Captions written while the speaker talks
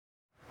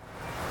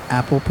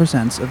Apple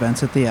Presents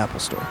events at the Apple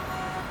Store.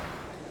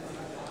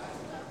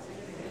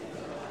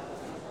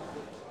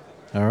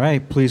 All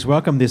right, please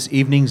welcome this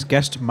evening's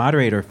guest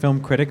moderator,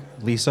 film critic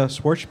Lisa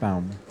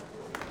Schwartzbaum.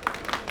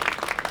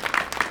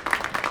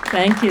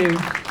 Thank you.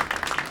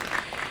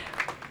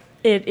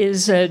 It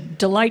is a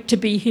delight to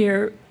be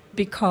here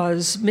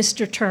because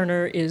Mr.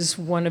 Turner is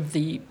one of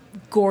the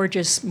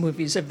gorgeous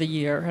movies of the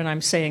year, and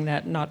I'm saying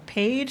that not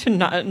paid,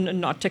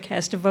 not to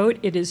cast a vote.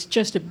 It is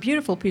just a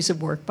beautiful piece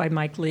of work by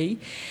Mike Leigh.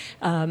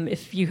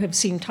 If you have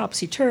seen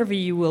Topsy Turvy,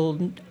 you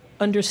will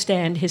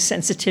understand his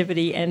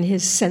sensitivity and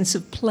his sense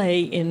of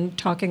play in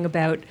talking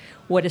about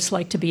what it's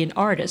like to be an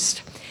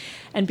artist.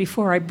 And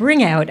before I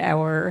bring out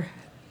our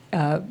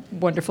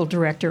wonderful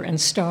director and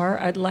star,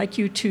 I'd like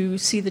you to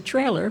see the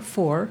trailer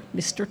for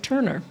Mr.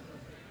 Turner.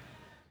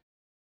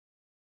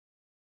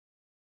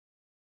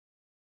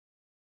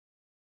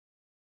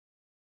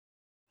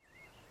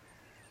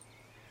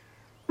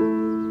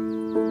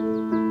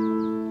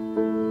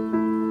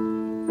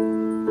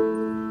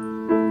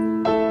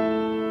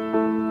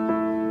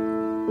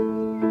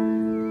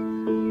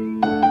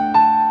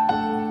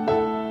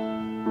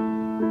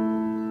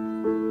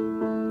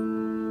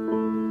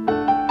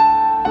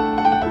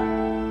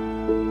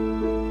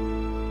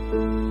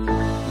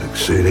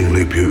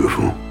 Exceedingly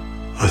beautiful.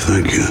 I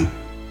thank you.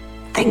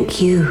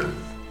 Thank you,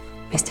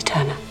 Mr.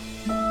 Turner.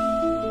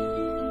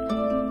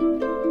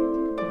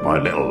 My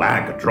little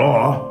lad could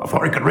draw. I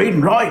thought he could read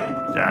and write.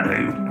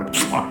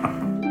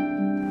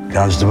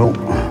 Constable,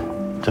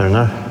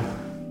 Turner.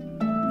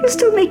 You're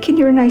still making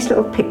your nice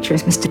little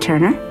pictures, Mr.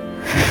 Turner.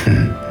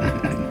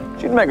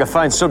 She'd make a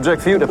fine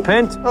subject for you to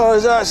paint. Oh,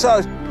 is that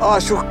so? I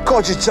shall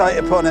cogitate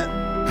upon it.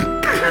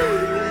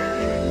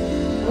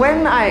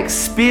 When I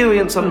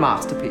experience a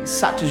masterpiece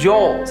such as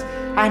yours,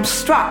 I am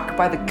struck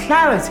by the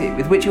clarity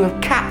with which you have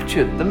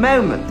captured the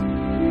moment.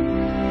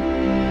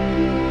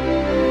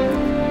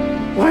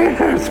 Why on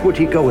earth would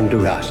he go and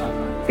do that?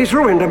 He's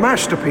ruined a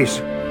masterpiece.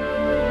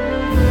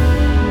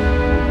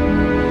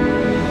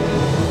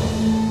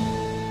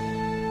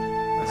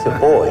 It's a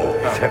boy.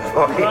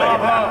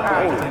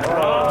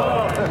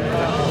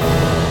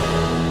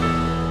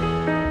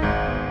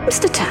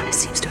 Mr. Turner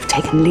seems to have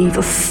taken leave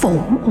of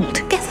form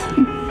altogether.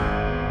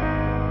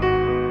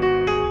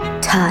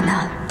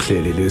 Turner.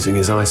 Clearly losing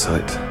his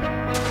eyesight.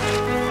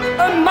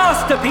 A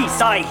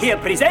masterpiece I here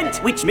present,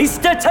 which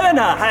Mr.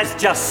 Turner has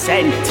just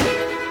sent.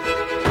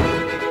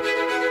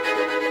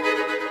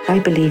 I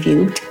believe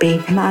you to be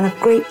a man of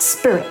great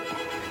spirit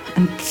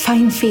and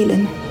fine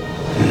feeling.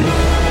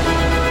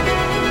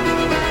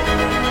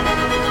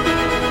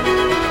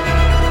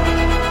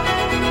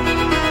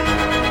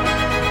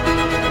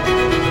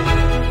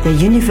 The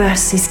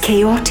universe is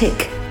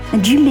chaotic,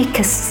 and you make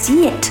us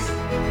see it.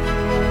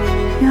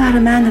 You are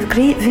a man of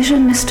great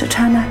vision, Mr.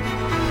 Turner.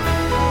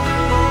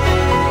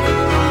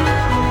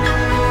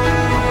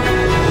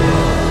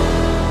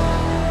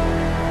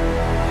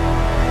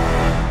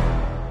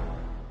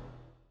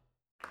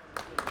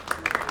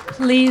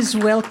 Please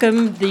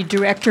welcome the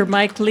director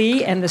Mike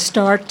Leigh and the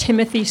star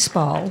Timothy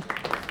Spall.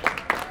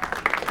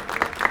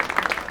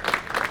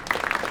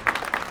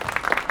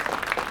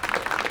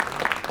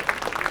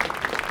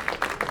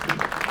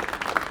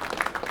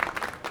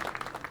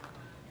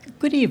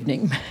 Good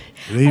evening.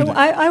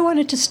 I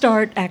wanted to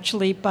start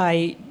actually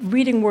by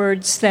reading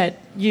words that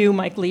you,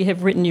 Mike Leigh,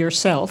 have written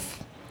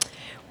yourself,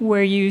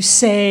 where you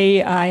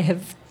say, I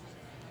have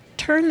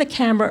turned the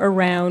camera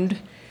around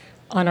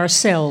on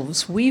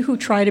ourselves, we who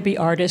try to be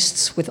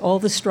artists with all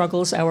the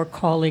struggles our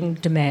calling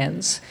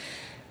demands.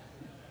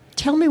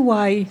 Tell me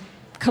why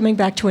coming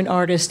back to an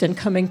artist and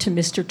coming to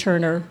Mr.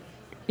 Turner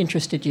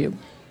interested you.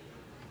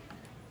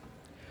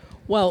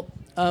 Well,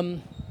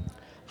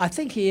 I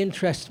think he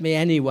interests me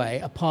anyway,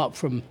 apart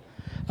from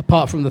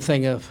the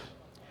thing of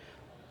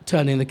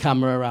turning the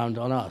camera around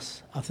on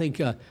us. I think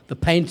the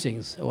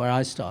paintings are where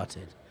I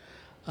started,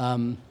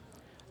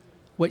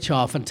 which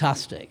are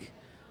fantastic,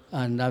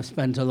 and I've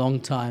spent a long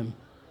time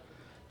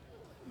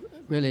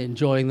really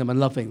enjoying them and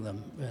loving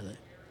them, really.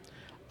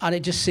 And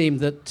it just seemed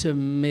that to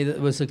me that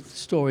there was a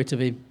story to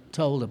be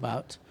told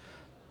about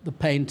the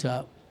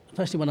painter,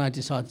 especially when I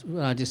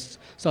just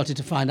started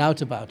to find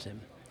out about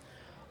him.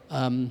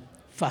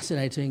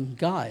 Fascinating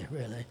guy,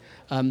 really.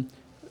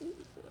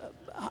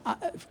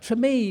 For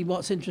me,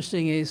 what's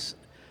interesting is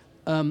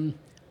when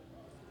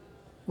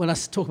I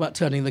talk about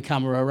turning the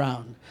camera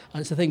around,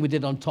 and it's the thing we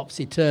did on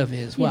Topsy Turvy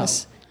as well.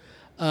 Yes.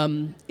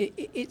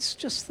 It's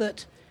just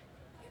that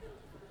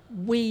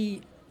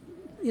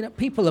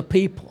people are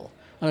people,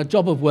 and a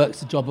job of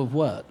work's a job of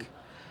work.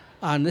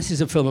 And this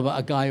is a film about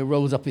a guy who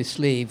rolls up his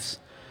sleeves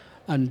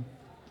and,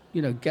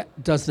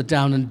 does the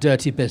down and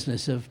dirty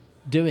business of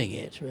doing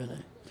it, really.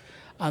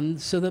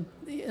 And so,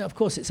 of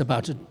course,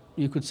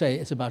 you could say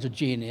it's about a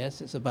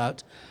genius, it's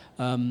about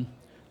a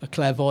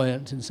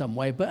clairvoyant in some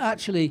way, but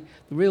actually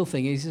the real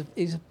thing is a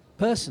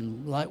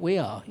person like we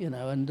are,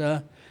 and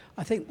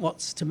I think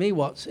what's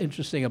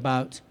interesting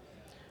about,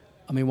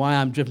 why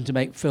I'm driven to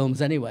make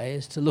films anyway,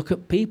 is to look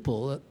at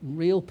people, at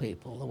real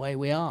people, the way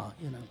we are,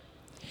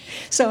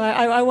 So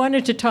I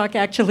wanted to talk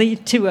actually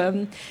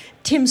to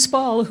Tim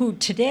Spall, who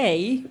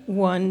today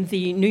won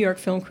the New York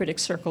Film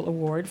Critics Circle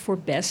Award for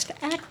Best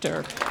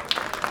Actor.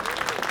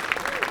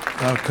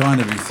 How kind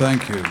of you,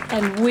 thank you.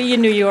 And we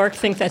in New York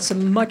think that's a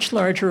much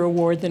larger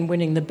award than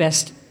winning the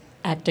Best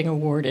Acting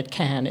Award at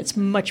Cannes. It's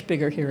much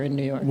bigger here in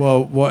New York.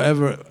 Well,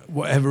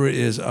 whatever it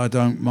is, I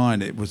don't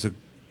mind. It was a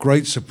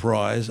great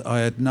surprise. I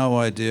had no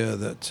idea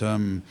that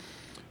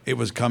it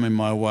was coming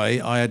my way.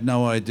 I had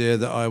no idea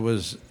that I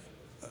was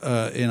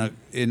in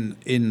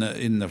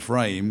the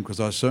frame,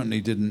 because I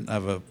certainly didn't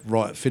have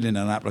fill in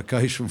an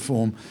application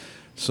form.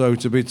 So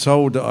to be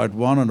told that I'd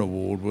won an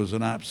award was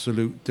an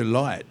absolute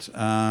delight.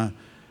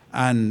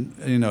 And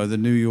the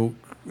New York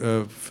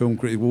Film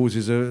Critics Awards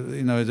is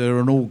they're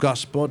an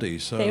august body.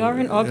 So they are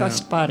an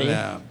august body.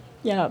 Yeah.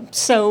 Yeah.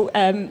 So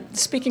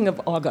speaking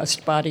of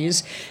august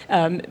bodies,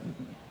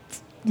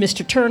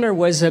 Mr. Turner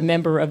was a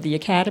member of the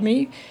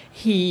Academy.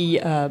 He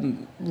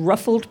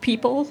ruffled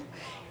people.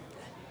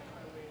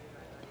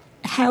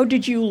 How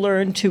did you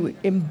learn to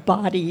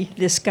embody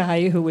this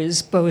guy who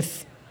is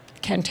both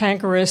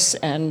cantankerous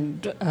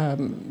and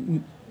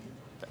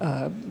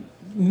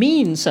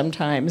mean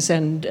sometimes,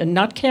 and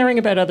not caring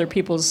about other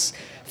people's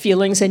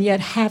feelings, and yet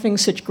having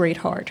such great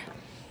heart?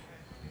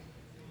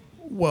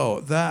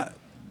 Well, the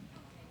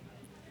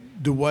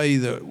way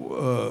that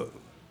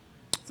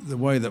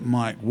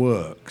Mike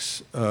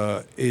works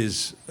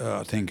is,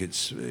 I think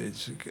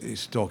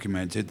it's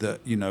documented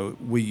that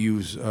we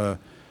use a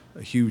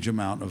huge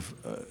amount of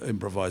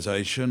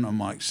improvisation, and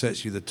Mike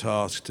sets you the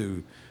task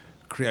to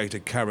create a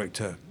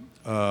character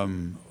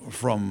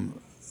from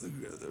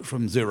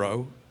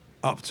zero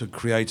up to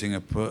creating a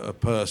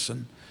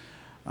person,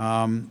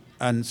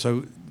 and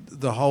so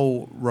the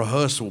whole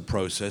rehearsal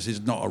process is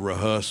not a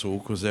rehearsal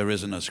because there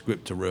isn't a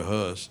script to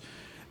rehearse.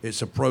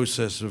 It's a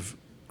process of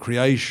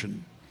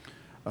creation,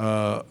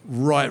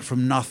 right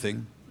from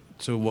nothing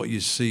to what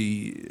you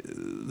see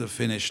the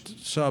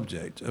finished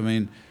subject. I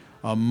mean,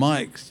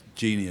 Mike's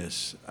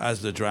genius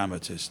as the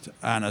dramatist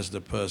and as the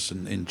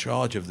person in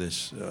charge of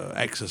this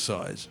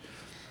exercise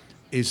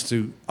is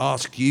to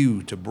ask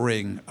you to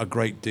bring a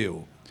great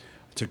deal,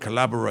 to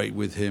collaborate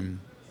with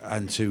him,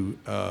 and to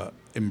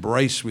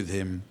embrace with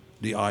him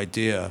the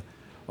idea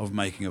of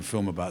making a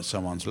film about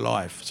someone's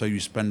life. So you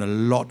spend a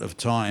lot of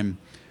time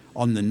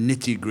on the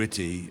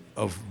nitty-gritty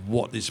of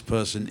what this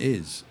person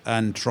is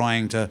and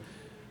trying to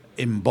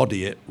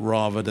embody it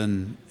rather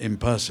than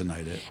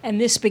impersonate it. And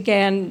this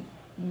began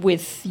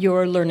with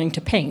your learning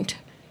to paint.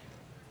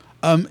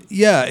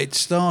 Yeah, it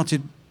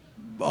started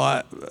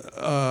by...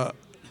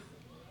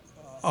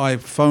 I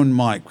phoned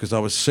Mike because I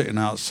was sitting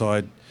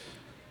outside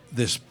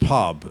this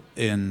pub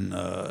in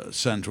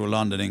central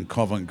London in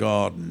Covent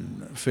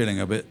Garden, feeling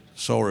a bit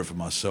sorry for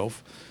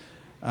myself.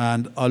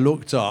 And I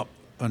looked up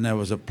and there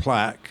was a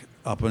plaque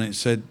up and it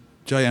said,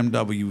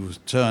 J.M.W.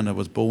 Turner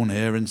was born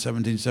here in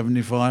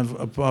 1775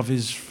 above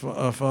his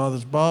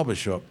father's barber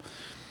shop.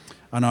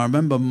 And I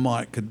remember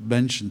Mike had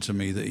mentioned to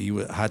me that he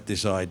had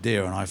this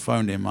idea, and I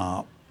phoned him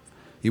up.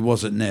 He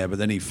wasn't there, but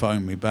then he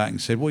phoned me back and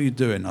said, "What are you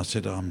doing?" I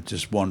said, "I'm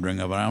just wandering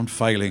around,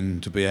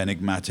 failing to be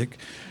enigmatic."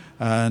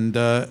 And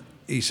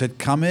he said,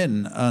 "Come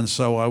in." And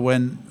so I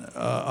went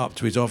up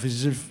to his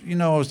office. He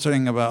said, I was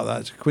telling about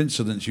that. It's a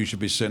coincidence you should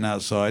be sitting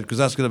outside because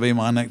that's going to be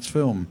my next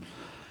film.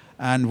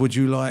 And would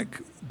you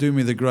do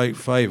me the great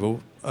favour,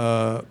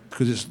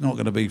 because it's not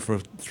going to be for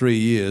 3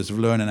 years of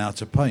learning how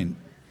to paint.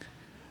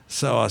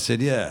 So I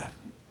said, yeah.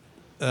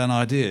 And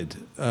I did.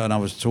 And I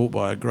was taught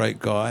by a great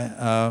guy.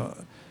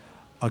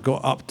 I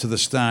got up to the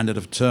standard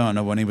of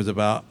Turner when he was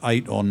about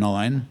 8 or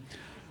 9.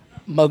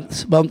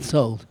 Months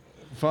old.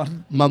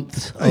 Fun?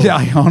 Months old. Yeah,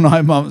 8 or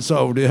 9 months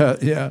old,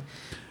 yeah.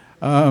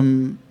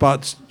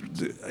 But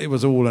it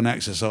was all an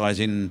exercise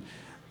in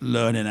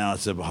learning how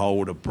to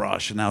hold a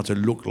brush and how to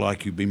look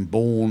like you've been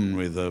born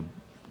with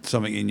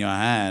something in your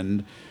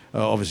hand.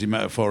 Obviously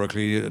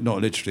metaphorically, not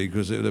literally,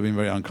 because it would have been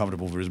very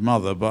uncomfortable for his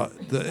mother, but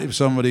if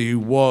somebody who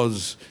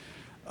was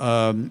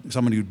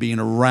somebody who'd been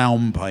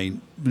around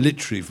paint,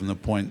 literally from the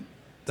point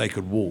they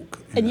could walk.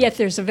 And yet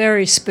there's a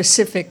very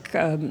specific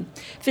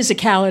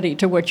physicality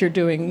to what you're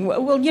doing.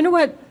 Well, you know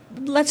what?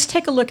 Let's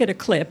take a look at a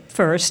clip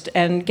first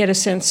and get a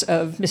sense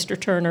of Mr.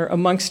 Turner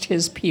amongst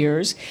his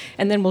peers,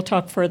 and then we'll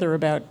talk further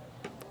about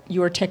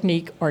your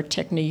technique, art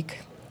technique,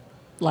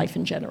 life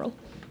in general.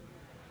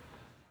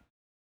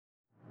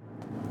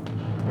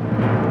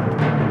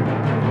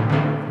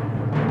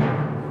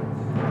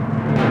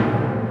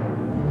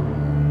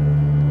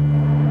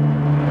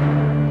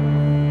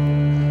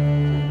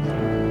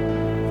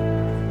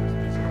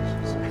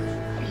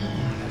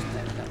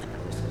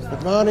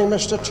 Good morning,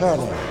 Mr.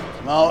 Turner.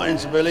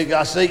 Martin's Billy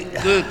Gussie.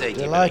 Good day.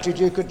 Delighted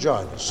you could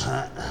join us.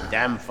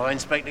 Damn fine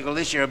spectacle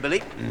this year,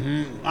 Billy.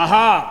 Mm-hmm.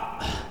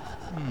 Aha!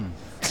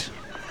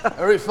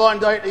 Very fine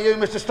day to you,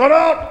 Mr.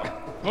 Stoddart.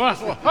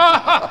 Mr.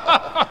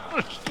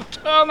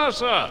 Turner,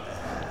 sir.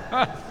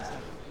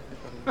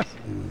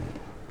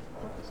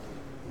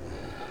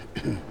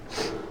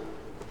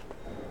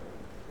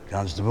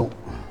 Constable.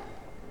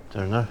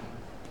 Turner.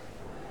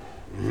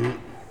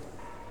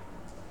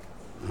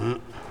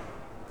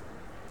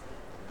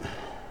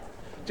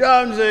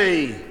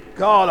 Jonesy,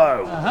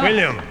 Carlo.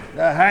 William.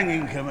 The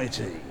hanging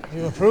committee.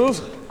 You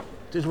approve?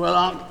 Tis well,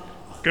 Aunt.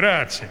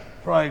 Grazie.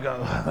 Prego.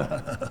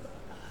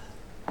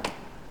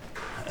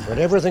 Would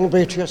everything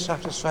be to your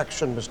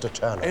satisfaction, Mr.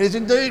 Turner? It is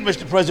indeed,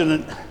 Mr.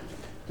 President.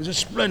 There's a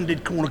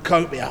splendid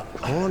cornucopia.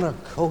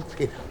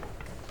 Cornucopia?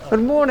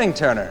 Good morning,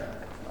 Turner.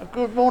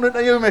 Good morning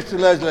to you, Mr.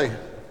 Leslie.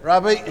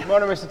 Rabbi. Good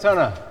morning, Mr.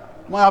 Turner.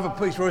 May I have a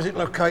piece? Where is it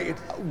located?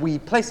 We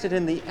placed it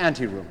in the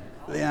anteroom.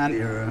 The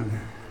anteroom.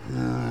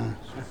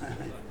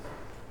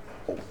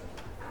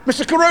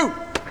 Mr. Carew!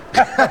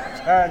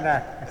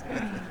 Turner.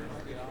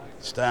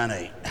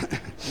 Stanley.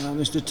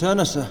 Mr.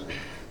 Turner, sir.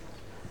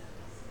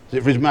 Is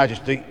it for His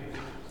Majesty?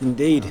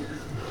 Indeed.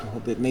 I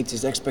hope it meets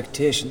his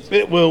expectations.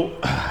 It will.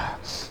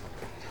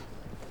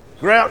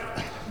 Grout.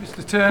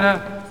 Mr.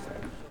 Turner.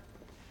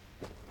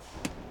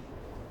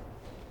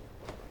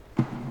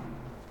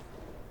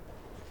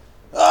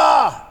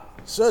 Ah!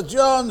 Sir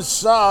John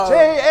Saul.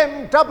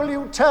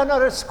 J.M.W.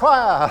 Turner,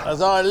 Esquire.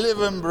 As I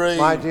live and breathe.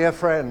 My dear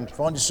friend.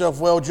 Find yourself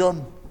well,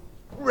 John?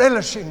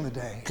 Relishing the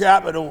day.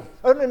 Capital.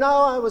 Only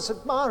now I was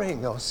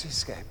admiring your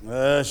seascape.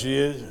 There she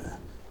is.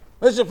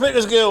 Mr.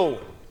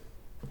 Pickersgill.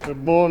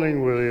 Good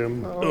morning,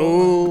 William.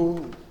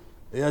 Oh.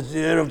 He has the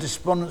air of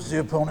despondency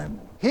upon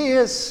him. He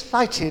is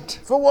slighted.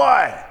 For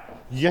why?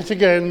 Yet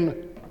again,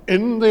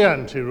 in the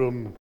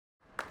anteroom.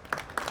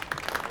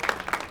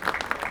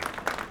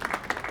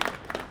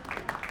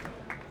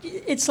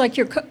 It's like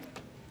you're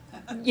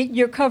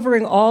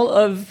covering all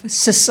of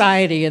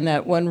society in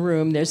that one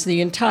room. There's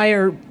the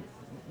entire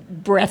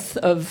breadth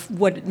of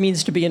what it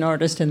means to be an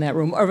artist in that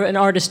room, or an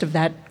artist of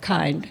that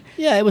kind.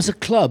 Yeah, it was a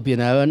club,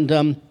 and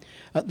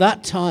at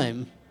that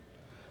time,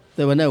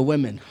 there were no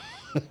women.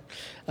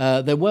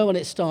 There were when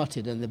it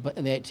started in the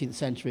 18th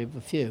century,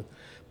 a few,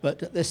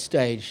 but at this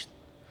stage,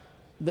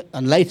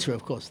 and later,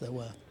 of course, there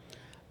were.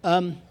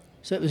 So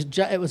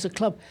it was a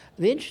club.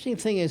 The interesting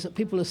thing is that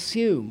people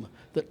assume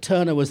that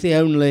Turner was the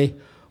only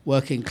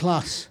working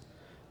class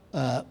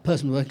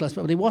person with working class,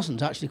 but he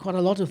wasn't actually. Quite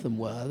a lot of them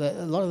were.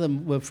 A lot of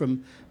them were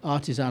from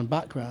artisan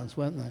backgrounds,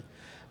 weren't they?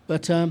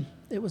 But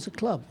it was a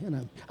club,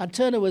 And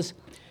Turner was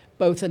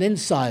both an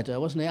insider,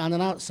 wasn't he, and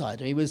an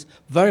outsider. He was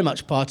very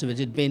much part of it.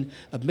 He'd been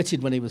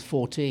admitted when he was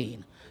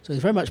 14, so he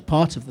was very much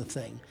part of the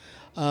thing.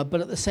 But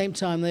at the same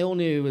time, they all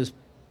knew he was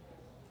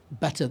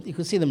better. You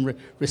could see them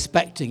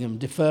respecting him,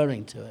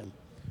 deferring to him.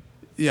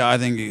 Yeah, I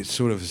think it's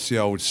sort of the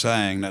old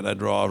saying that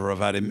they'd rather have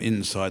had him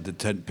inside the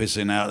tent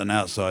pissing out than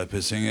outside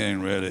pissing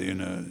in, really,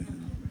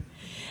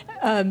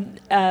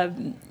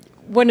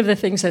 One of the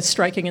things that's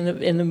striking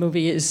in the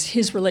movie is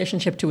his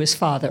relationship to his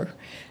father,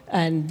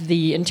 and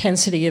the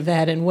intensity of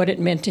that, and what it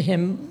meant to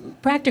him,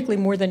 practically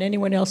more than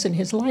anyone else in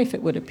his life,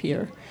 it would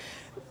appear.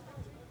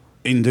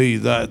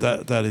 Indeed,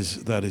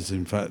 that is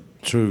in fact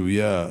true.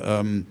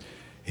 Yeah,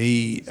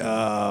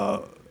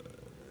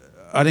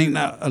 I think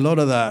that a lot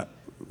of that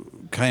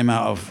came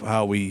out of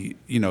how we,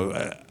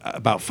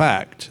 about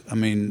fact. I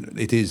mean,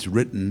 it is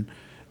written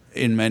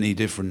in many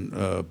different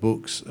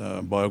books,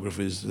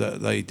 biographies,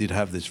 that they did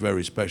have this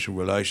very special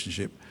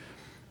relationship.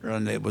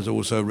 And it was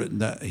also written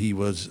that he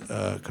was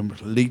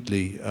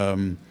completely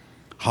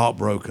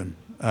heartbroken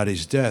at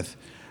his death.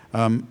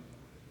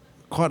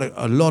 Quite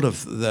a lot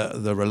of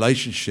the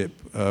relationship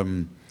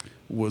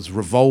was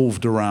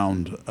revolved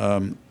around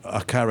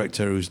a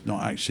character who's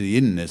not actually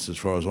in this, as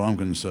far as I'm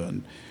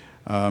concerned.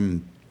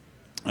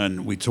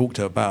 And we talked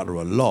about her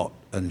a lot,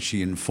 and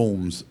she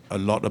informs a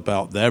lot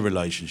about their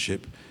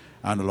relationship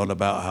and a lot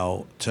about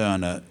how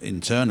Turner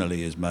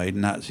internally is made,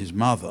 and that's his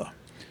mother.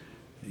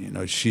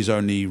 She's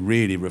only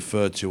really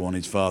referred to on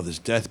his father's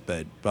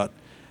deathbed, but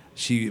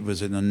she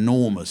was an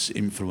enormous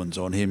influence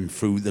on him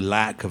through the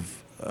lack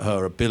of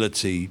her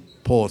ability,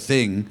 poor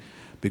thing,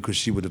 because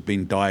she would have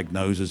been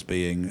diagnosed as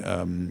being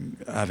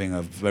having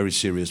a very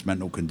serious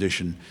mental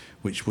condition,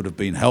 which would have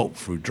been helped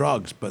through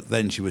drugs, but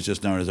then she was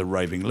just known as a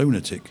raving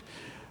lunatic.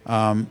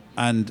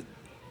 And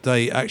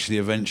they actually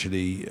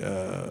eventually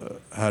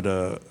had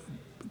her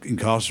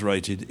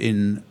incarcerated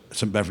in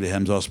St.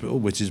 Bethlehems Hospital,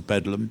 which is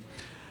Bedlam.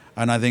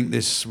 And I think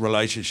this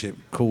relationship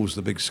caused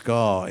the big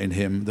scar in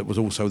him that was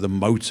also the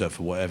motor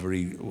for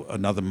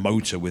another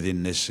motor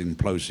within this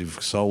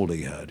implosive soul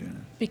he had.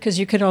 Because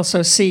you could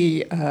also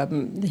see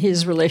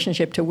his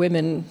relationship to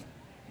women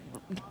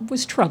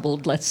was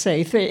troubled, let's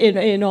say,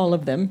 in all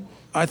of them.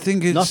 I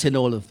think it's... Not in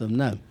all of them,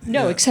 no.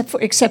 No, yeah. except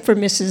for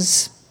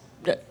Mrs.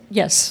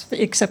 Yes,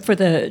 except for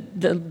the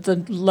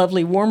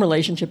lovely, warm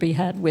relationship he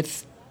had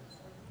with...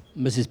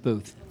 Mrs.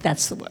 Booth.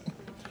 That's the one.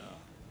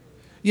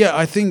 Yeah,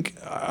 I think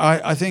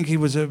he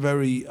was a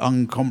very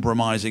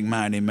uncompromising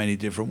man in many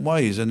different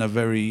ways, and a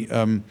very,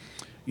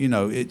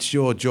 it's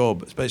your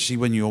job, especially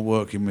when you're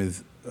working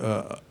with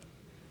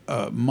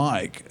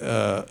Mike,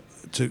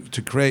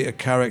 to create a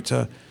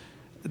character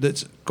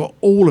that's got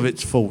all of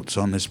its faults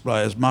on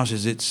display as much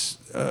as its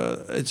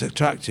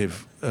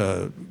attractive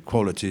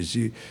qualities.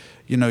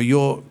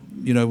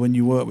 When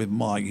you work with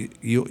Mike,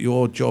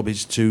 your job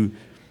is to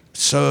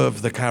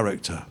serve the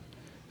character.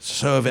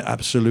 serve it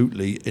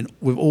absolutely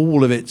with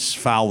all of its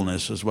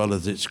foulness as well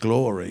as its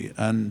glory.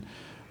 And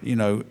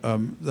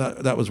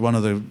that was one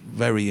of the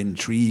very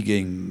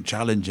intriguing,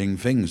 challenging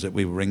things, that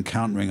we were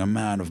encountering a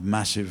man of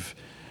massive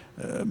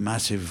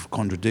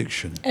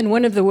contradiction. And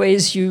one of the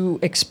ways you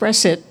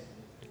express it,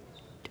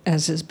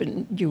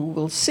 you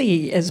will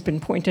see, has been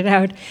pointed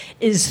out,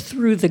 is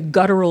through the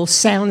guttural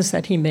sounds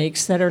that he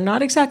makes that are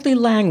not exactly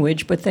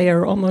language, but they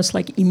are almost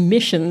like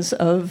emissions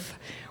of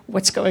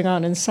what's going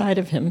on inside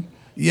of him.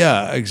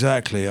 Yeah,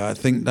 exactly. I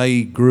think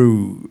they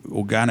grew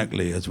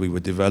organically as we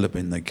were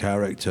developing the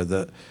character,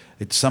 that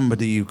it's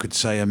somebody who could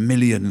say a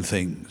million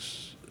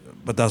things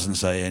but doesn't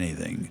say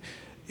anything.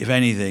 If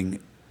anything,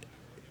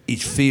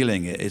 he's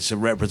feeling it. It's a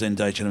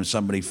representation of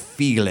somebody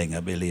feeling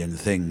a million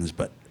things,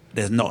 but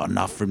there's not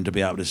enough for him to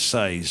be able to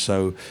say.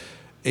 So,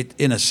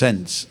 in a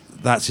sense,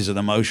 that's his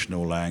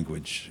emotional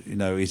language.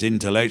 His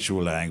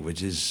intellectual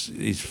language is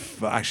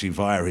actually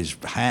via his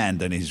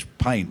hand and his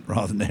paint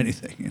rather than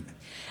anything.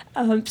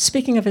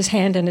 Speaking of his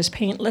hand and his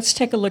paint, let's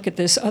take a look at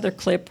this other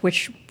clip,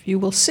 which you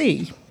will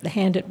see, the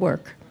hand at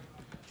work.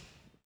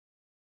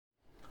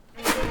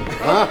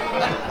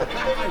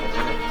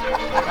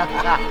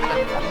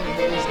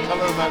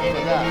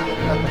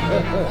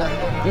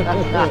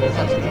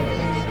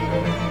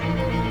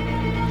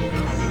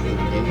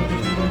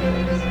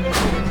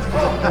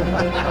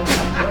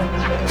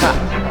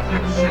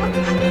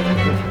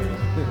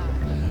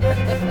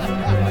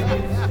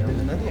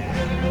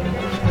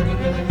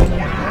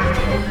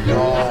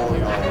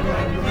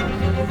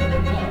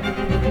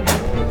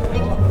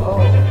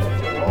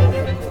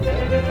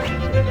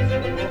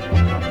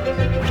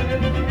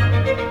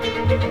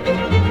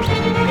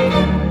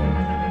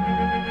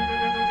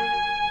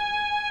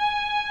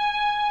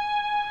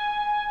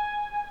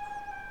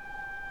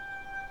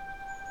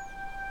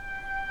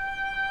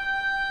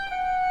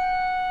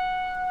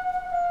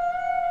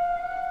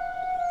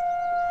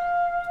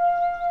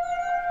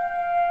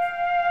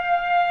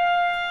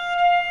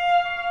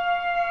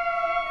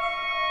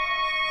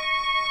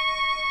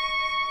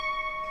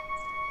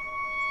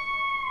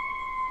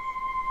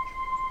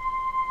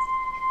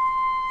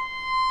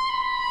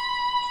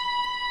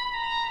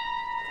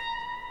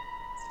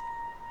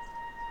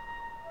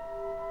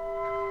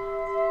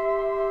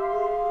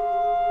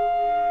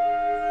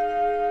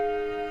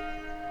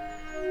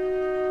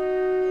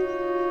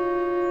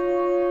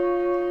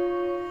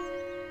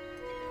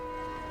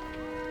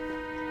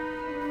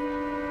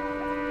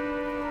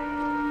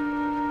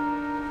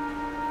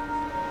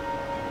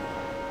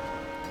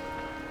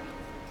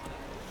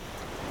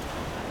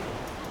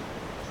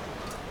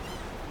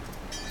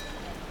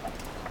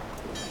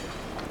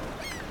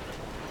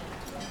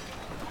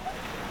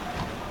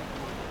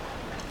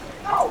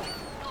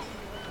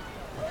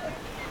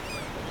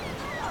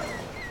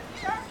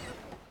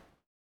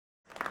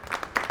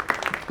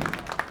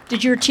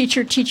 Did your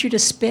teacher teach you to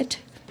spit?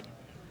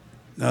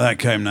 No, that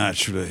came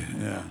naturally,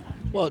 yeah.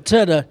 Well,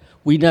 Turner,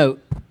 we know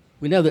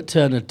that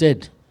Turner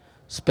did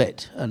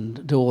spit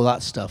and do all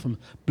that stuff and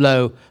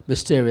blow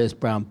mysterious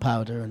brown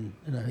powder, and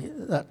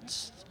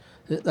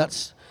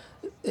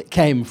it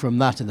came from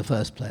that in the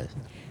first place.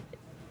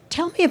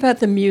 Tell me about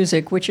the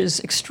music, which is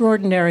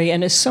extraordinary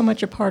and is so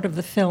much a part of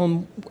the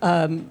film.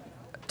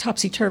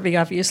 Topsy Turvy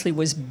obviously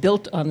was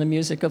built on the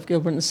music of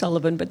Gilbert and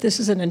Sullivan, but this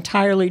is an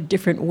entirely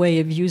different way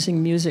of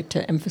using music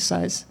to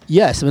emphasize.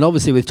 Yes, I mean,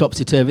 obviously with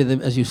Topsy Turvy,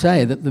 as you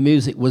say, the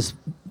music was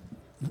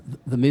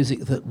the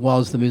music that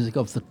was the music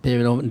of the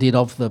period, or indeed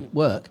of the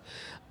work.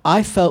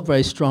 I felt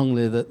very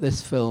strongly that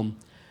this film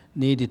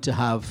needed to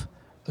have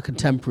a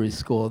contemporary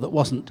score that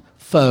wasn't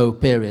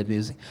faux period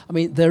music. I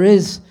mean, there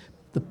is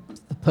the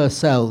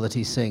Purcell that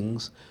he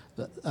sings,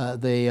 the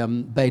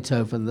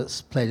Beethoven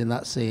that's played in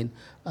that scene,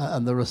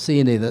 and the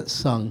Rossini that's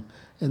sung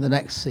in the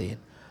next scene.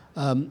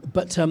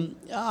 But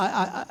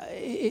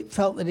it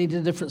felt that it needed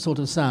a different sort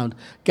of sound.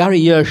 Gary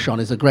Yershon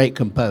is a great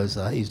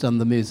composer. He's done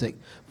the music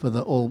for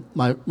all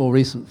my more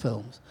recent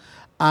films.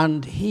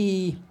 And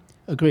he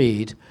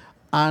agreed.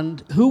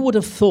 And who could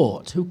have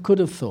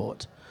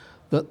thought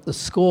that the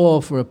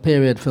score for a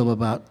period film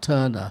about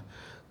Turner,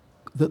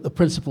 that the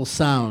principal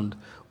sound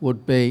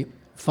would be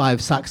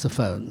 5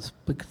 saxophones,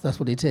 because that's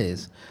what it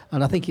is.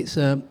 And I think it's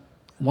a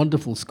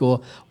wonderful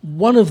score.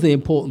 One of the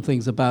important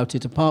things about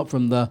it, apart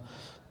from the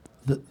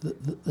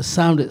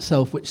sound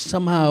itself, which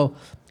somehow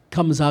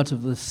comes out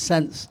of the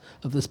sense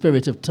of the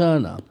spirit of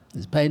Turner,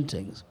 his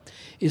paintings,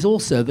 is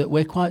also that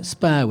we're quite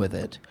spare with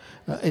it.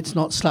 It's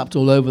not slapped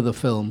all over the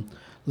film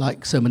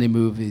like so many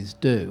movies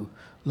do,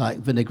 like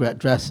vinaigrette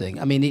dressing.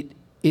 I mean,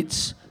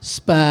 it's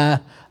spare,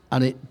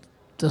 and it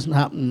doesn't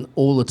happen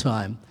all the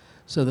time,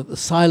 so that the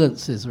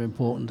silences are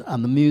important,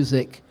 and the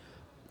music,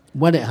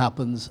 when it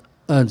happens,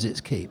 earns its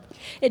keep.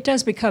 It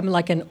does become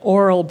like an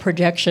oral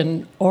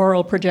projection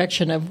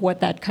of what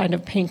that kind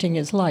of painting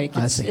is like.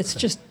 It's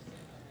just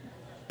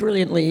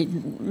brilliantly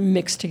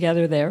mixed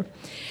together there.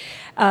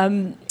 I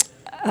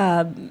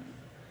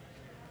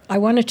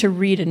wanted to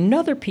read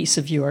another piece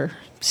of your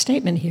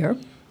statement here.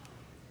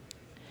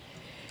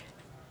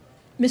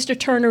 Mr.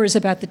 Turner is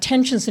about the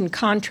tensions and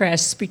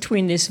contrasts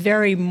between this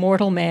very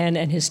mortal man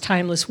and his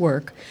timeless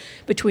work,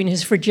 between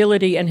his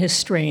fragility and his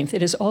strength.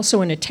 It is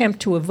also an attempt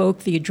to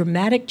evoke the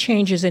dramatic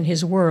changes in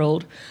his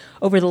world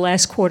over the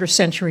last quarter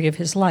century of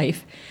his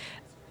life.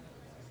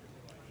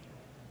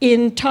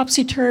 In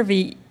Topsy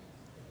Turvy,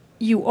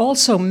 you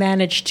also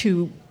managed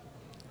to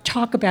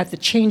talk about the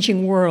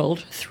changing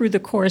world through the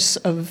course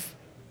of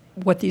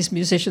what these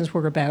musicians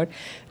were about.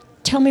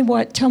 Tell me,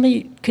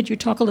 could you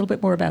talk a little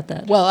bit more about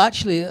that? Well,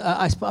 actually,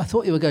 I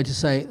thought you were going to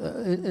say,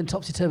 in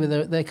Topsy Turvy,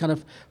 they're kind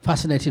of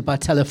fascinated by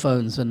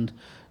telephones and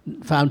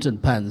fountain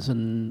pens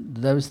and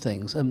those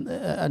things.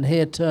 And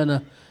here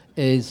Turner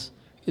is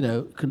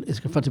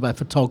confronted by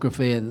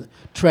photography, and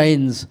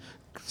trains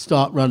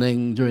start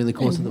running during the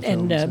course of the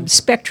film. And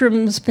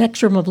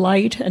spectrum of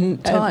light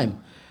and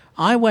time.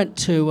 I went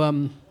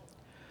to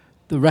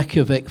the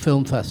Reykjavik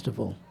Film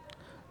Festival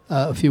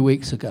a few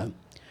weeks ago,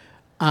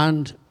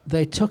 and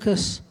they took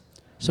us,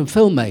 some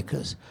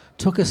filmmakers,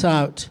 took us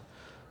out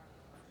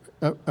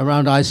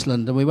around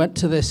Iceland, and we went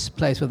to this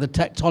place where the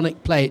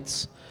tectonic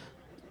plates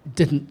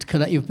didn't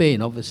connect. You've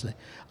been, obviously.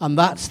 And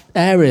that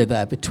area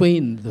there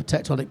between the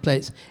tectonic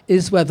plates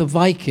is where the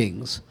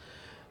Vikings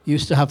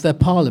used to have their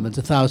parliament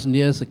 1,000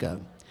 years ago.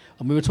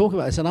 And we were talking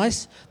about this, and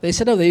they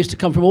said, they used to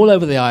come from all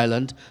over the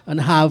island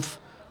and have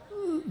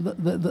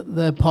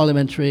the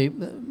parliamentary,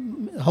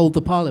 hold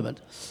the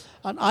parliament.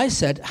 And I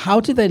said, how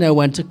did they know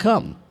when to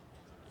come?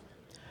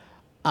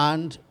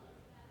 And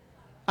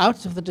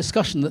out of the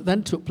discussion that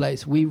then took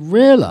place, we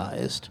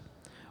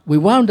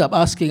wound up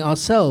asking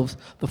ourselves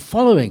the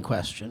following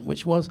question,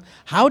 which was,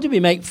 how did we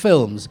make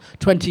films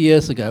 20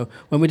 years ago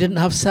when we didn't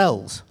have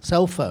cell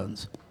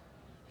phones?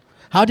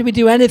 How did we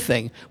do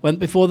anything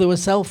before there were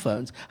cell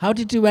phones? How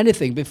did we do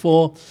anything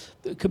before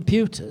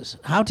computers?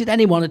 How did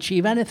anyone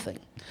achieve anything?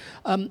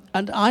 And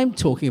I'm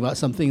talking about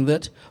something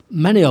that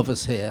many of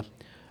us here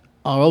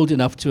are old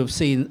enough to have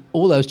seen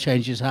all those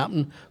changes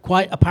happen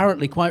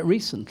apparently quite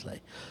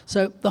recently.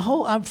 So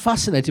I'm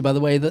fascinated by the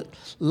way that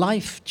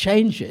life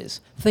changes,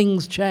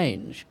 things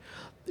change,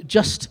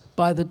 just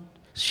by the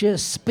sheer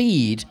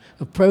speed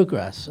of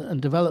progress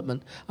and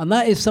development. And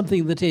that is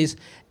something that is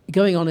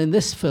going on in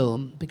this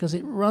film, because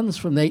it runs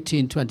from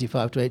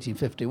 1825 to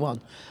 1851.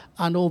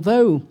 And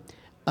although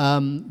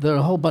there are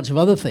a whole bunch of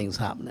other things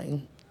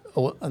happening,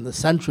 and the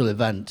central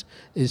event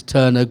is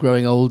Turner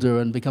growing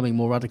older and becoming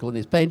more radical in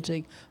his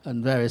painting,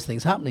 and various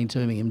things happening to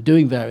him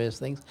doing various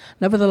things.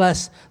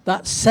 Nevertheless,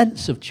 that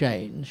sense of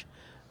change,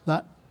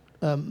 that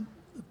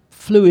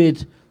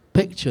fluid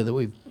picture that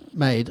we've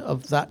made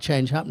of that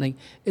change happening,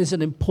 is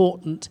an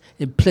important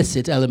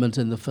implicit element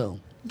in the film.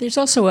 There's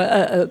also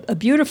a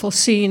beautiful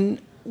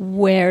scene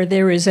where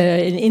there is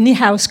an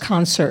in-the-house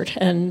concert,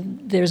 and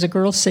there's a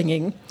girl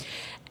singing,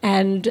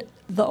 and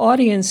the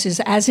audience is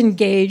as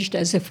engaged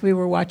as if we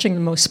were watching the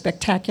most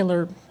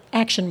spectacular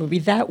action movie.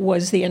 That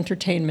was the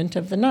entertainment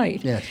of the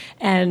night. Yes.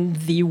 And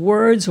the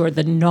words or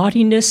the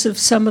naughtiness of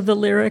some of the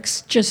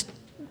lyrics just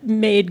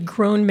made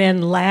grown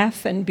men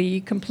laugh and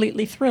be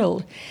completely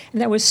thrilled. And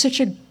that was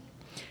such a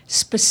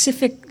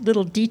specific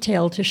little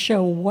detail to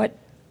show what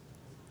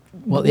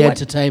the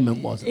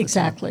entertainment was.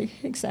 Exactly.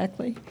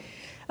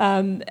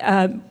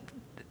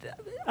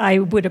 I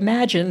would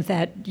imagine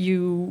that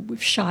you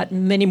shot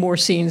many more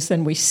scenes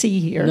than we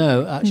see here.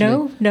 No,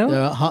 actually. No?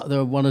 There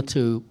are one or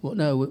two.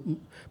 No,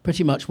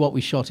 pretty much what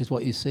we shot is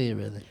what you see,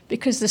 really.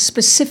 Because the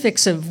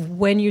specifics of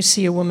when you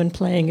see a woman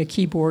playing a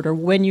keyboard or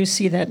when you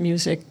see that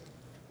music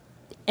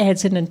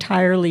adds an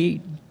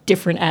entirely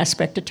different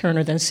aspect to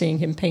Turner than seeing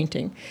him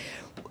painting.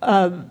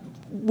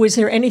 Was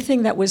there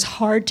anything that was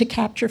hard to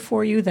capture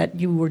for you that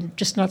you were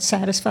just not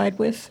satisfied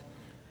with?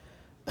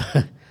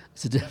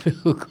 It's a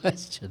difficult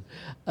question.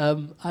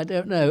 I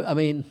don't know. I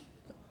mean,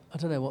 I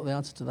don't know what the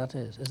answer to that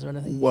is. Is there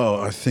anything? Well,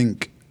 I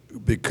think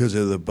because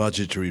of the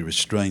budgetary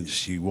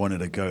restraints, you wanted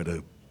to go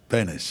to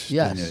Venice.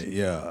 Yes. Didn't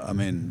you? Yeah. I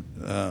mean,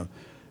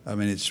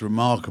 it's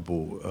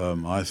remarkable.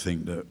 I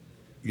think that,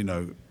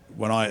 when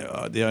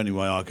the only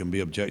way I can be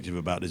objective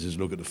about this is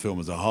look at the film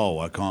as a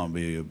whole. I can't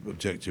be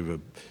objective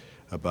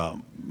about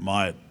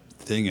my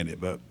thing in it.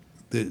 But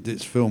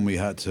this film, we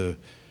had to.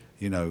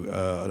 I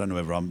don't know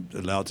whether I'm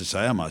allowed to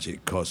say how much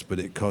it cost, but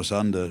it cost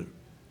under.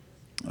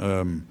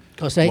 It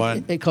cost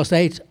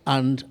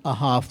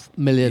 £8.5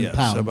 million.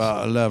 Yes,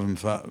 about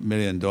 $11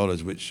 million,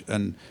 which,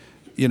 and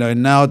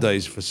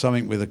nowadays for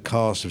something with a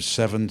cast of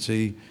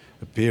 70,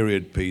 a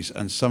period piece,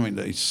 and something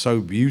that is so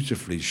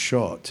beautifully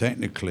shot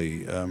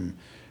technically,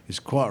 is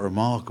quite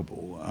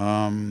remarkable.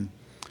 And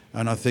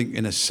I think,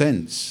 in a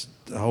sense,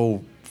 the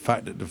whole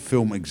fact that the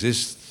film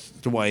exists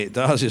the way it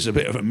does is a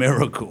bit of a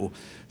miracle.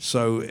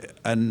 So,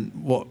 and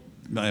what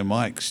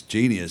Mike's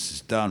genius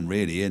has done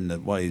really in the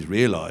way he's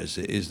realised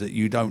it is that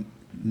you don't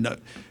know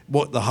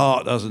what the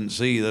heart doesn't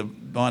see, the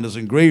mind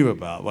doesn't grieve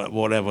about,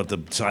 whatever the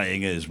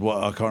saying is.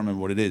 I can't remember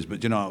what it is,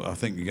 but I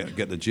think you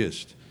get the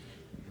gist.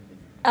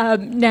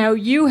 Now,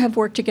 you have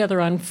worked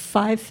together on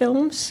 5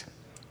 films?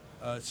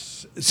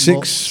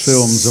 6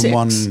 films and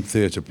 1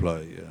 theatre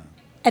play, yeah.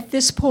 At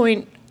this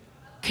point,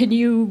 can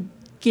you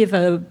give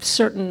a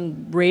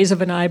certain raise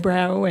of an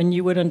eyebrow and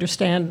you would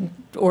understand,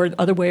 or the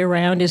other way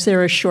around? Is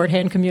there a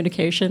shorthand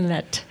communication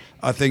that...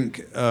 I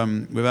think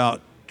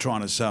without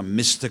trying to sound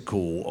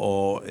mystical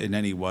or in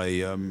any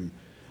way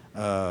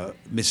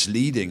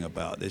misleading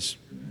about this,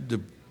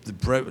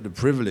 the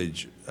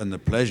privilege and the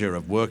pleasure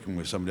of working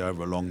with somebody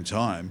over a long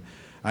time,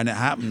 and it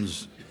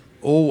happens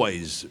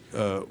always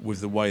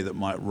with the way that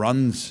Mike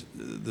runs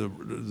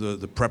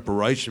the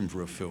preparation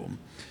for a film,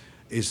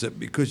 is that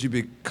because he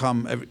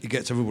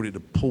gets everybody to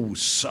pull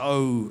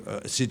so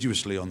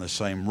assiduously on the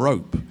same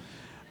rope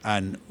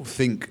and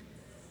think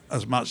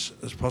as much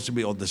as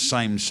possibly on the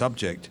same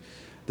subject,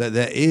 that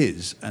there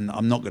is, and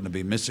I'm not going to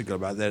be mystical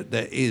about that,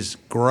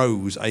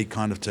 grows a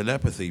kind of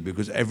telepathy,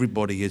 because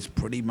everybody is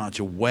pretty much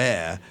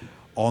aware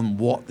on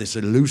what this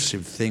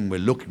elusive thing we're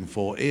looking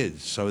for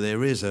is. So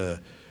there is a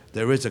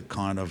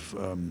kind of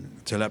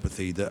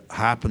telepathy that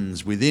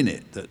happens within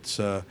it. That's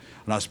and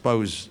I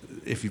suppose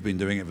if you've been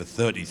doing it for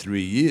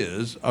 33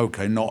 years,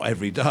 okay, not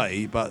every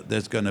day, but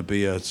there's going to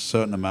be a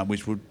certain amount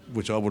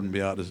which I wouldn't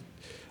be able to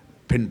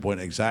pinpoint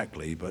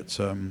exactly, but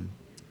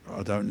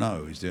I don't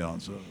know is the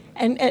answer.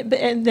 And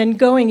then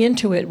going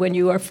into it, when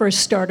you are first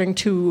starting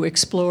to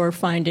explore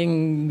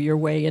finding your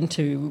way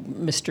into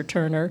Mr.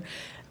 Turner,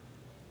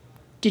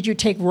 did you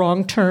take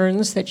wrong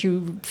turns that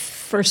you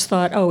first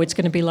thought, oh, it's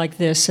going to be like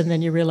this, and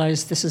then you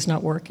realized this is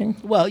not working?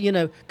 Well,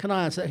 can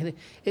I answer?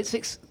 This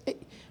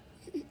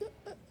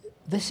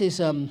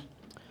is,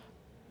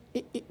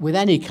 with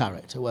any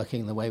character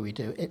working the way we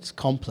do, it's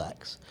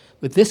complex.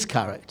 With this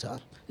character,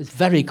 it's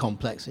very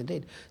complex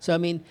indeed. So, I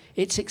mean,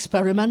 it's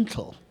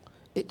experimental.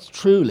 It's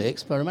truly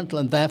experimental,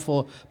 and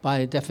therefore,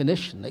 by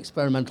definition,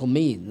 experimental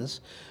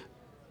means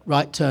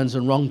right turns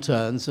and wrong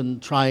turns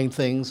and trying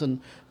things,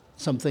 and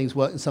some things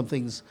work and some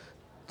things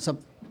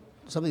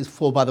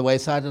fall by the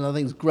wayside and other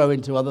things grow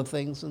into other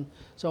things, and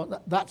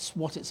so that's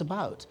what it's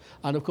about.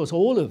 And of course,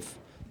 all of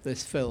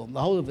this film,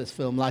 the whole of this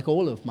film, like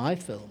all of my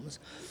films,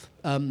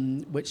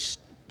 which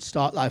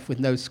start life with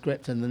no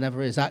script, and there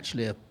never is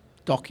actually a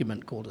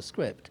document called a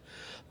script,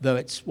 though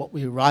it's what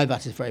we arrive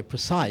at is very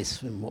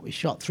precise in what we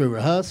shot through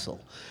rehearsal.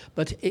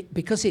 But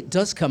because it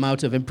does come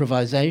out of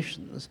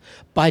improvisations,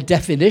 by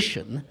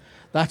definition,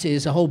 that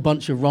is a whole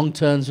bunch of wrong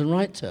turns and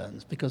right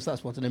turns, because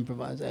that's what an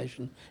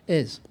improvisation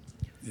is.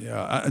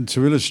 Yeah, and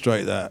to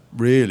illustrate that,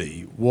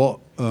 really, what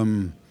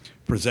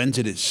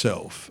presented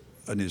itself,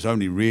 and it's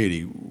only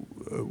really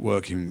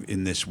working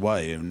in this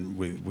way, and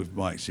with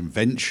Mike's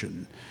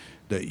invention,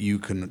 that you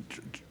can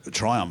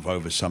triumph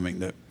over something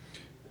that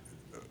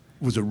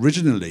was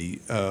originally,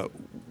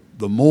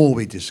 the more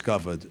we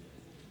discovered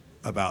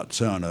about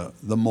Turner,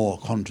 the more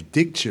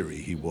contradictory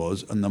he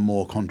was, and the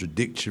more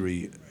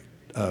contradictory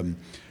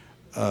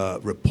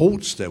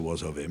reports there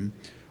was of him.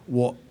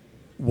 What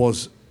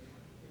was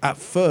at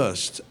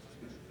first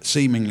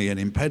seemingly an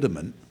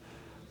impediment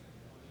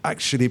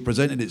actually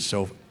presented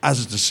itself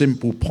as the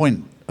simple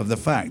point of the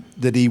fact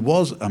that he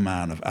was a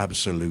man of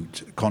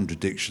absolute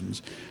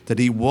contradictions, that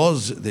he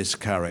was this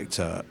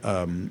character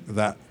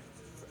that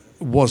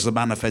was the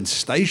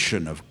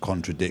manifestation of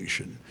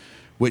contradiction,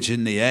 which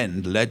in the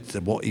end led to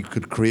what he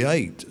could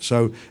create.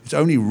 So it's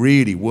only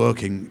really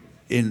working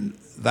in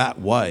that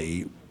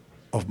way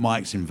of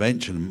Mike's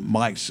invention,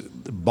 Mike's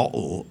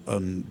bottle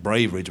and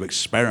bravery to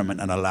experiment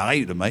and allow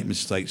you to make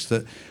mistakes,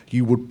 that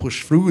you would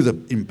push through the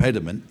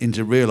impediment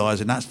into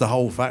realising that's the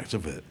whole fact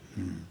of it.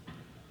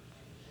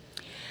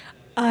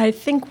 I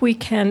think we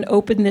can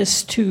open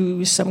this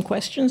to some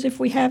questions if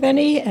we have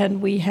any,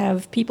 and we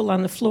have people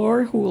on the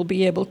floor who will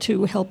be able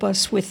to help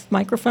us with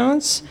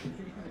microphones.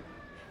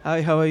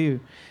 Hi, how are you?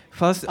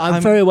 First,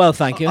 I'm very well,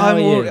 thank you. How are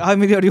you? I'm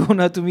really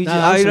honored to meet you.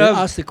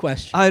 Ask the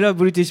question. I love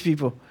British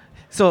people.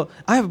 So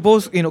I have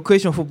both,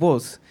 question for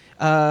both.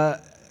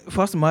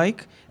 First,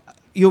 Mike,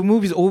 your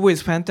movie is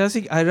always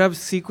fantastic. I love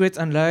Secrets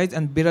and Lies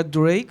and Bella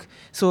Drake.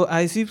 So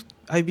I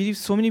believe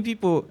so many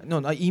people.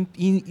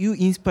 You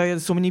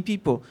inspired so many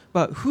people.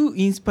 But who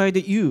inspired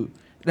you?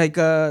 Like,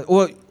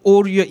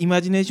 or your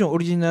imagination,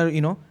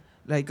 original,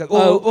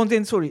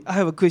 then sorry, I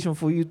have a question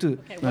for you too.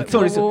 Okay.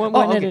 Sorry,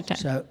 one at a time.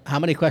 So how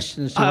many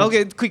questions do you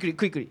okay,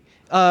 quickly.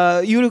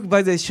 You look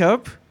by the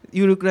sharp.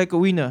 You look like a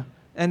winner.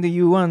 And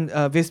you won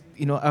best,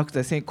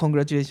 actor. Say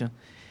congratulations.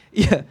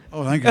 Yeah.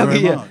 Oh, thank you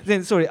very much.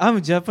 Then sorry, I'm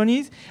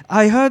Japanese.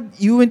 I heard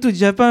you went to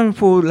Japan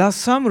for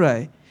Last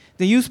Samurai.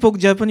 Then you spoke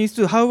Japanese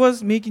too. How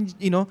was making,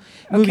 movie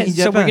in Japan?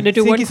 So we're going to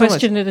do one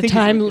question at a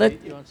time.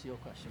 Let you answer your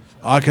question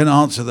first. I can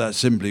answer that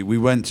simply. We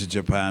went to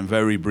Japan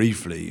very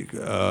briefly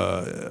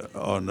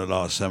on The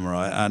Last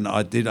Samurai, and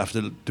I did have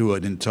to do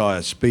an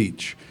entire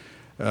speech,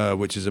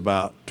 which is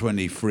about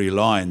 23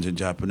 lines in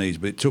Japanese,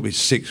 but it took me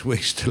 6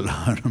 weeks to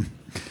learn them.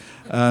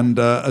 And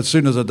as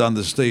soon as I'd done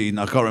the scene,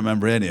 I can't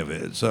remember any of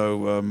it.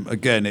 So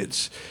again,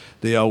 it's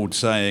the old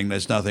saying,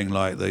 there's nothing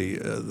like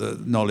the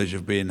knowledge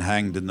of being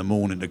hanged in the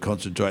morning to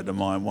concentrate the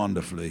mind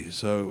wonderfully.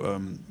 So,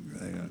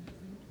 there you go.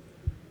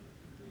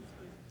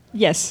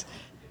 Yes.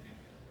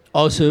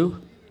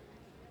 Osu.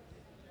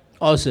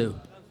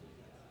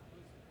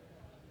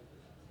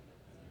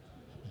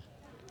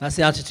 That's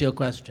the answer to your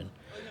question.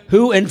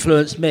 Who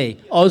influenced me?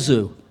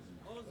 Ozu.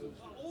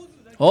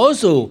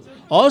 Ozu.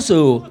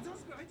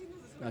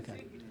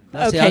 Okay.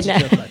 That's the answer to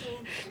your question.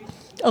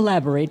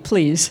 Elaborate,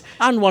 please.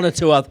 And one or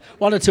two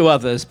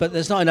others, but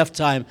there's not enough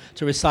time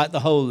to recite the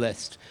whole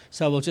list.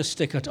 So we'll just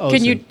stick at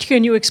Ozu.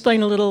 Can you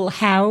explain a little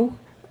how?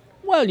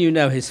 Well, you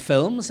know his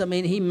films. I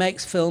mean, he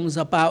makes films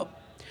about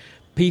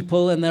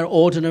people and their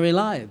ordinary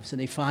lives,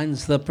 and he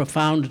finds the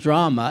profound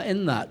drama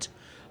in that,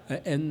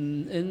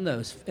 in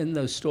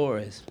those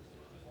stories.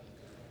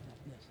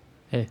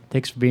 Hey,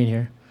 thanks for being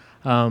here.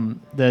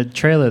 The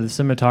trailer, the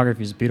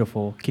cinematography is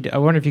beautiful. I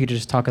wonder if you could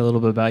just talk a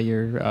little bit about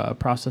your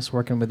process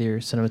working with your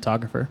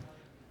cinematographer.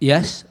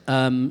 Yes,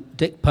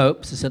 Dick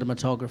Pope, the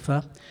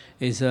cinematographer,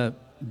 is a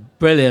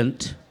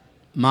brilliant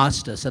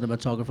master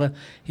cinematographer.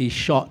 He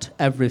shot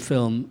every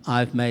film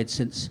I've made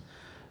since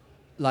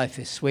Life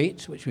is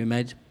Sweet, which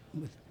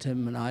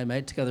Tim and I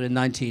made together in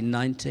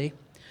 1990.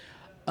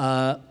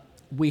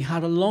 We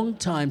had a long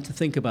time to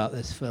think about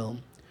this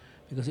film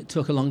because it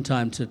took a long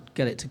time to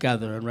get it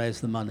together and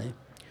raise the money.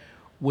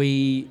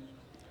 We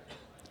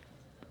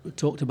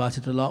talked about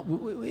it a lot.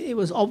 It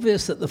was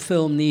obvious that the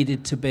film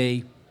needed to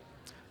be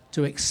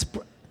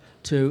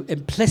to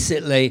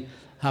implicitly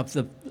have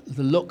the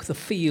look, the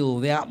feel,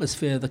 the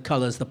atmosphere, the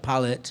colours, the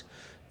palette,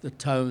 the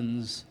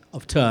tones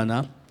of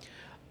Turner.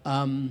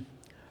 And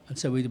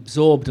so we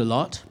absorbed a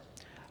lot.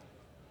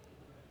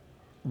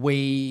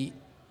 We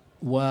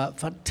were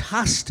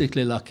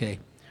fantastically lucky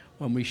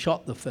when we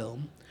shot the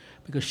film,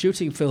 because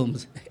shooting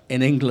films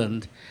in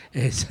England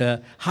is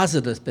a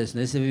hazardous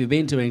business. If you've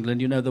been to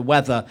England, you know the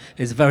weather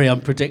is very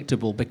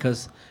unpredictable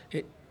because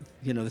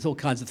there's all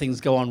kinds of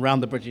things go on around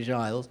the British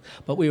Isles.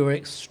 But we were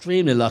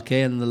extremely lucky,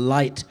 and the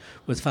light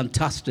was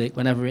fantastic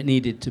whenever it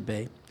needed to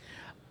be.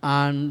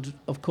 And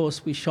of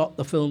course, we shot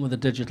the film with a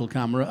digital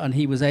camera, and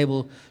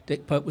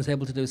Dick Pope was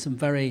able to do some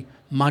very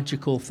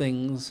magical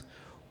things,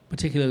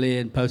 particularly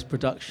in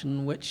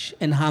post-production, which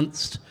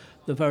enhanced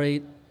the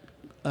very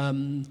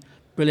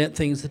brilliant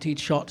things that he'd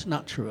shot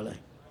naturally.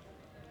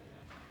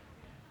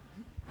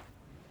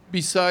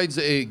 Besides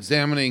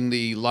examining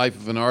the life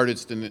of an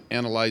artist and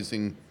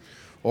analyzing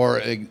or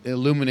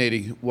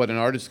illuminating what an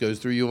artist goes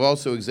through, you've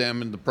also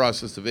examined the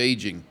process of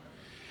aging.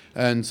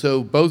 And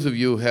so both of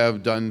you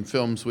have done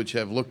films which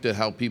have looked at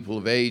how people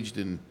have aged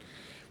and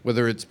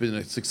whether it's been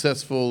a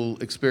successful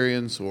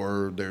experience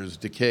or there's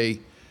decay.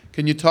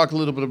 Can you talk a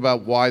little bit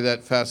about why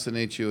that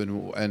fascinates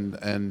you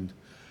and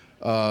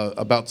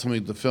about some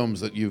of the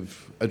films that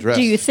you've addressed?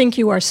 Do you think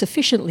you are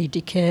sufficiently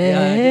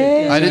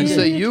decayed? I didn't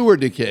say you were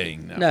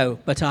decaying. No,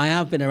 but I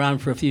have been around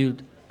for a few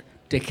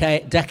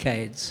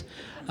decades.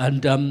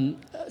 And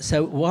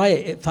so why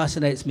it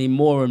fascinates me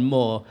more and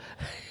more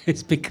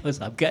is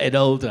because I'm getting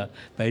older,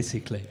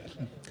 basically.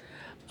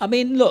 I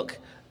mean, look,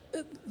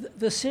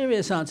 the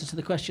serious answer to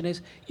the question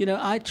is,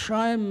 I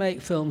try and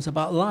make films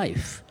about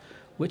life,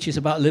 which is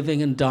about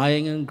living and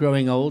dying and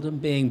growing old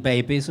and being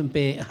babies and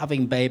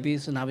having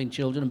babies and having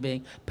children and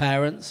being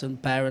parents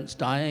and parents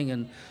dying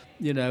and,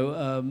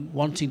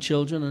 wanting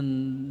children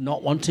and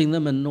not wanting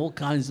them and all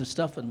kinds of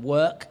stuff and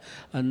work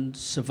and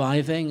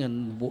surviving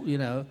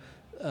and,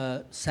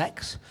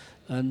 sex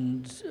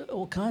and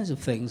all kinds of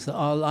things that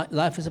our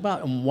life is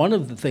about. And one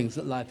of the things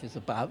that life is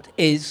about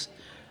is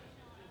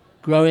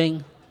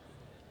growing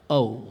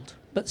old.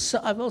 But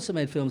I've also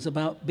made films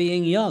about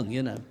being young,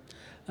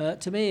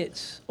 To me,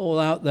 it's all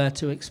out there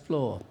to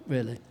explore,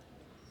 really.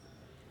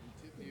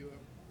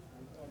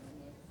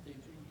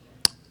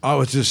 I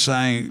was just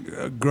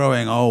saying,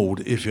 growing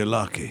old if you're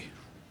lucky.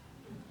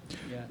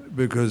 Yeah.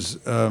 Because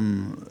a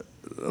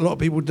lot of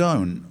people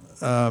don't.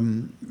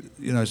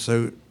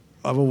 So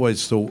I've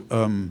always thought,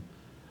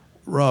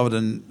 rather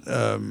than,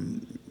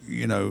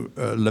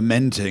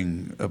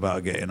 lamenting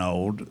about getting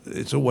old,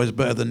 it's always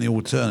better than the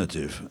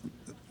alternative,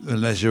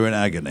 unless you're in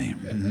agony.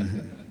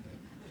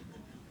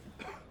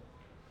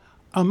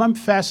 I'm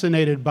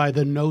fascinated by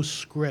the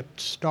no-script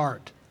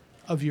start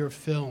of your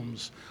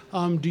films.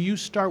 Do you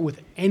start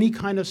with any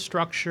kind of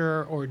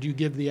structure, or do you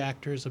give the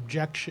actors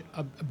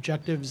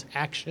objectives,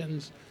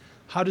 actions?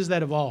 How does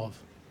that evolve?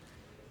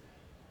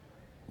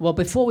 Well,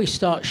 before we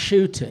start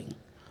shooting,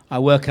 I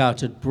work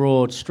out a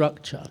broad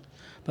structure,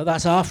 but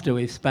that's after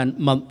we've spent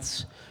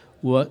months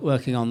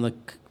working on the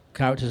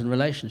characters and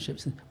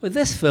relationships. With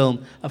this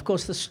film, of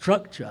course, the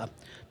structure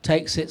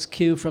takes its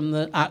cue from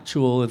the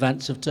actual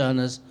events of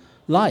Turner's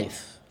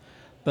life.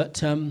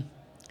 But in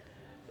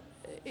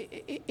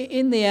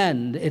the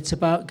end, it's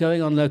about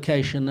going on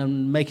location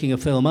and making a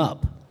film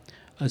up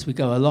as we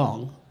go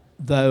along,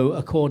 though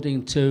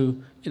according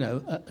to,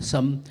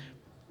 some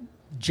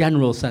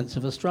general sense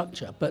of a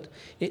structure. But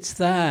it's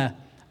there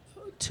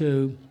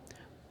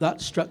that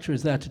structure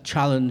is there to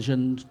challenge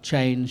and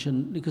change,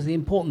 and because the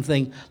important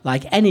thing,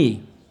 like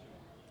any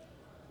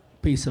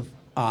piece of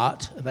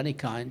art of any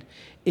kind,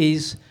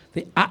 is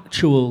the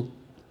actual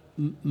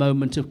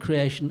moment of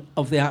creation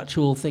of the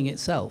actual thing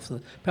itself.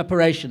 The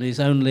preparation is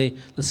only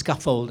the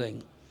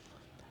scaffolding.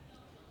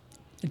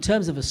 In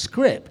terms of a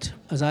script,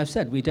 as I've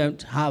said, we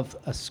don't have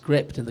a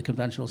script in the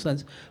conventional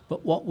sense,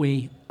 but what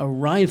we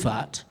arrive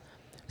at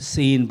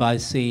scene by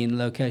scene,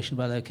 location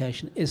by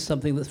location, is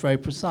something that's very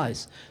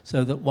precise.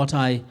 So that what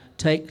I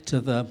take to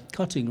the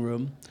cutting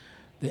room,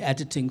 the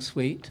editing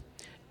suite,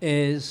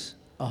 is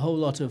a whole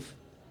lot of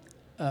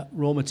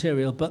raw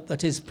material, but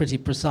that is pretty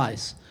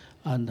precise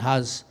and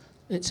has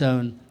its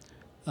own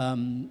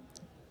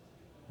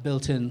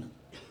built-in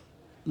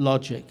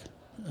logic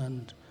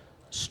and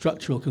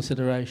structural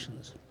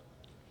considerations.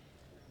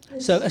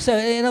 So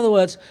in other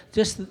words,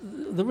 just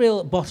the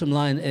real bottom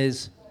line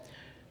is,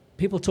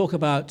 people talk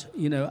about,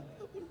 the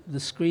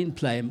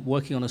screenplay,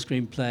 working on a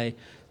screenplay.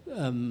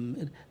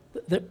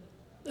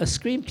 A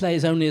screenplay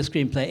is only a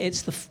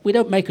screenplay. We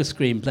don't make a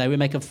screenplay, we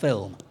make a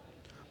film.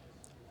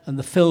 And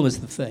the film is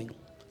the thing.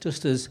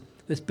 Just as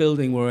this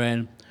building we're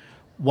in,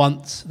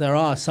 there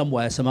are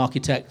somewhere some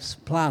architect's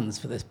plans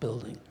for this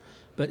building.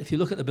 But if you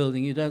look at the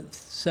building, you don't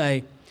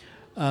say,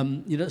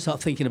 you don't start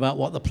thinking about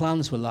what the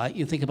plans were like,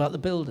 you think about the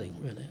building,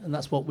 really. And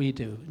that's what we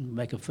do,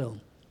 make a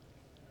film.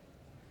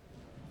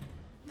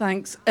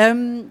 Thanks.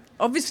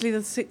 Obviously,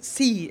 the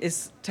sea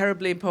is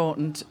terribly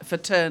important for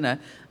Turner,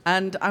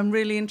 and I'm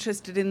really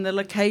interested in the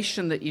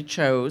location that you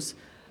chose.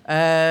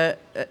 And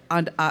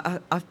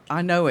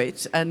I know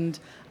it, and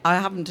I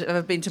haven't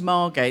ever been to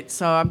Margate,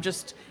 so I'm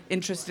just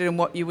interested in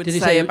what you would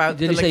say about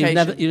the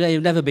location.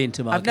 You've never been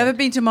to Margate? I've never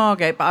been to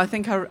Margate, but I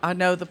think I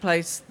know the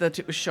place that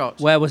it was shot.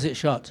 Where was it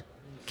shot?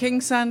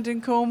 Kingsand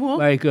in Cornwall.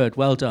 Very good,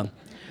 well done.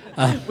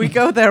 We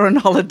go there on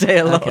holiday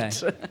a lot.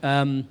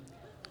 Okay.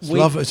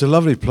 It's a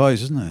lovely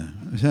place, isn't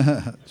it?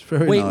 Yeah, it's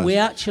very nice. We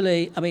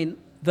actually,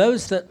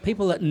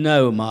 people that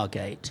know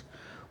Margate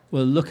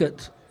will look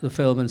at the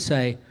film and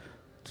say,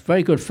 it's a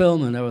very good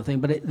film and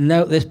everything, but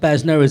this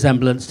bears no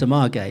resemblance to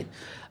Margate.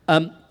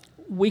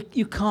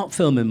 You can't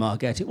film in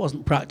Margate. It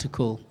wasn't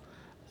practical.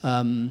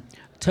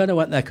 Turner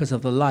went there because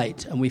of the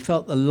light, and we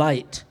felt the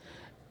light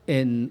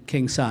in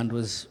Kingsand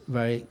was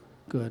very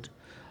good.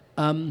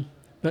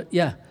 But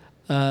yeah,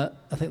 I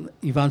think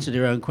you've answered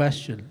your own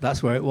question.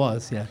 That's where it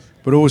was, yes.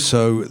 But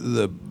also,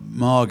 the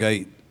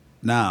Margate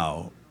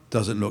now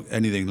doesn't look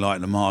anything like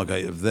the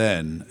Margate of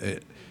then.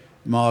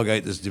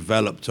 Margate has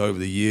developed over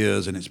the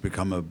years, and it's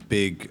become a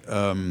big,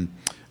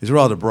 it's a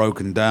rather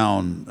broken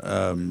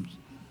down,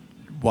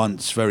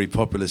 once very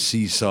popular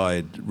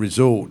seaside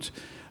resort.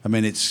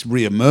 It's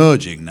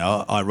re-emerging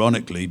now,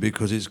 ironically,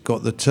 because it's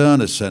got the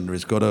Turner Centre.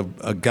 It's got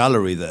a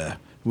gallery there,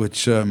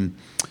 which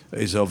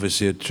is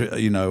obviously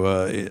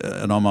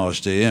an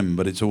homage to him,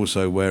 but it's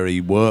also where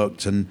he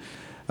worked. And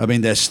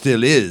there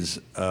still is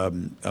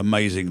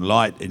amazing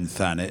light in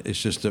Thanet.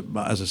 It's just that,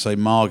 as I say,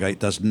 Margate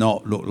does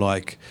not look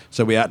like.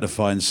 So we had to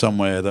find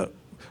somewhere that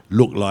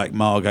looked like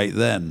Margate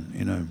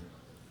then,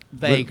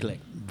 Vaguely.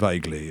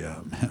 Vaguely,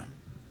 yeah.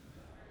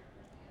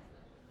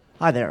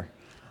 Hi there.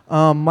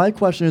 My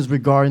question is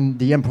regarding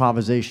the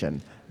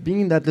improvisation.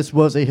 Being that this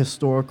was a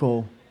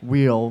historical,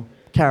 real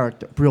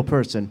character, real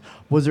person,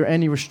 was there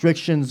any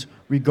restrictions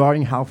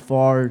regarding how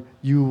far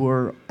you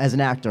were, as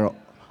an actor,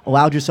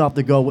 allowed yourself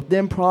to go with the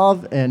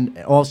improv? And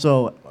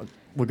also,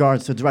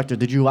 regards to the director,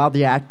 did you allow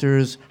the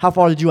actors, how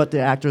far did you let the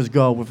actors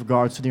go with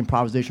regards to the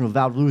improvisation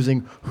without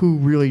losing who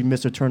really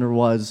Mr. Turner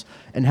was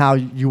and how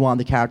you want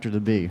the character to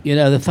be?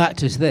 The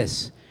fact is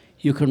this: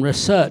 you can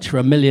research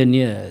for 1,000,000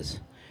 years.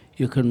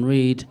 You can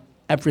read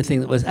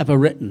everything that was ever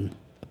written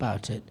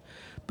about it,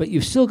 but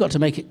you've still got to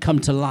make it come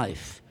to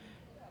life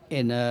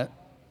in an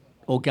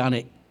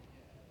organic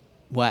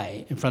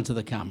way in front of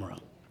the camera.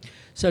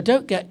 So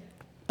don't get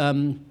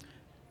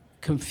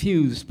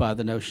confused by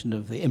the notion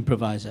of the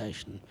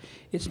improvisation.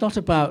 It's not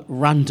about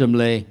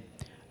randomly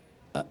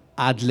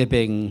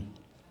ad-libbing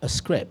a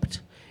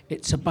script.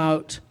 It's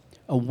about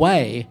a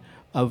way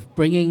of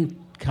bringing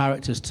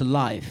characters to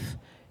life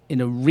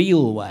in a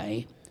real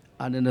way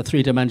and in a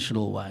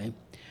three-dimensional way.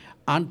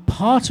 And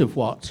part of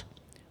what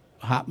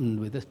happened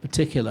with this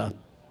particular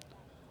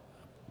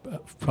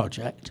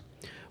project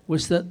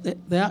was that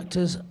the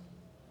actors,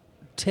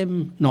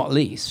 Tim not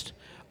least,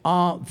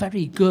 are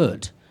very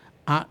good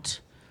at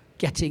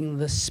getting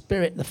the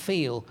spirit, the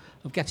feel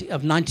of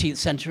 19th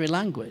century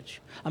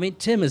language.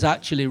 Tim has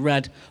actually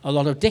read a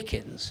lot of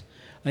Dickens.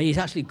 He's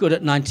actually good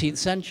at 19th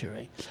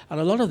century. And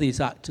a lot of these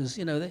actors,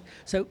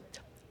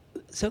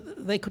 so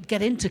they could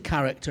get into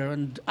character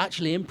and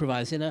actually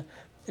improvise in a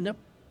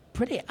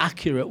pretty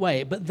accurate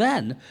way. But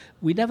then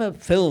we never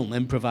film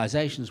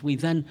improvisations. We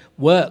then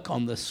work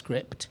on the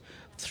script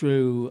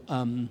through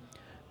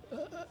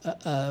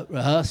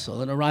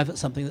rehearsal and arrive at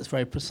something that's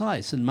very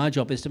precise. And my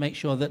job is to make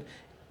sure that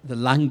the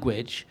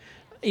language,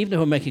 even if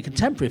we're making a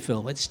contemporary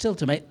film, it's still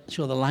to make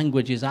sure the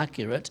language is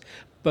accurate,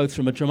 both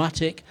from a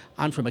dramatic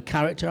and from a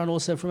character and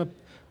also from a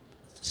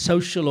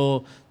social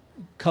or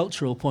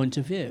cultural point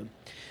of view.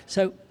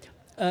 So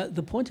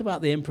the point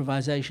about the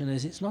improvisation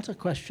is it's not a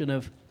question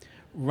of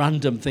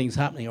random things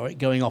happening or it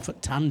going off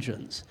at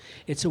tangents.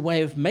 It's a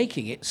way of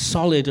making it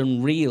solid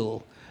and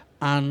real,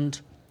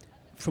 and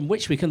from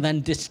which we can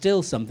then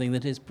distill something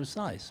that is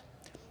precise.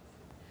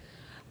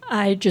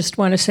 I just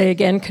want to say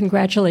again,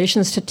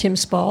 congratulations to Tim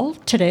Spall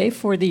today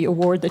for the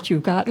award that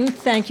you've gotten.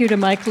 Thank you to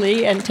Mike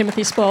Lee and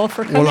Timothy Spall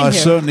for coming Well, I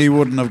here. certainly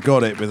wouldn't have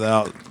got it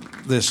without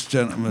this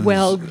gentleman.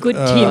 Well, good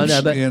team.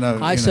 No, but you know,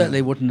 I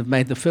certainly wouldn't have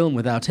made the film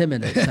without him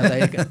in it. So there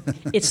you go.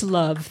 It's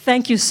love.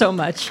 Thank you so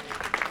much.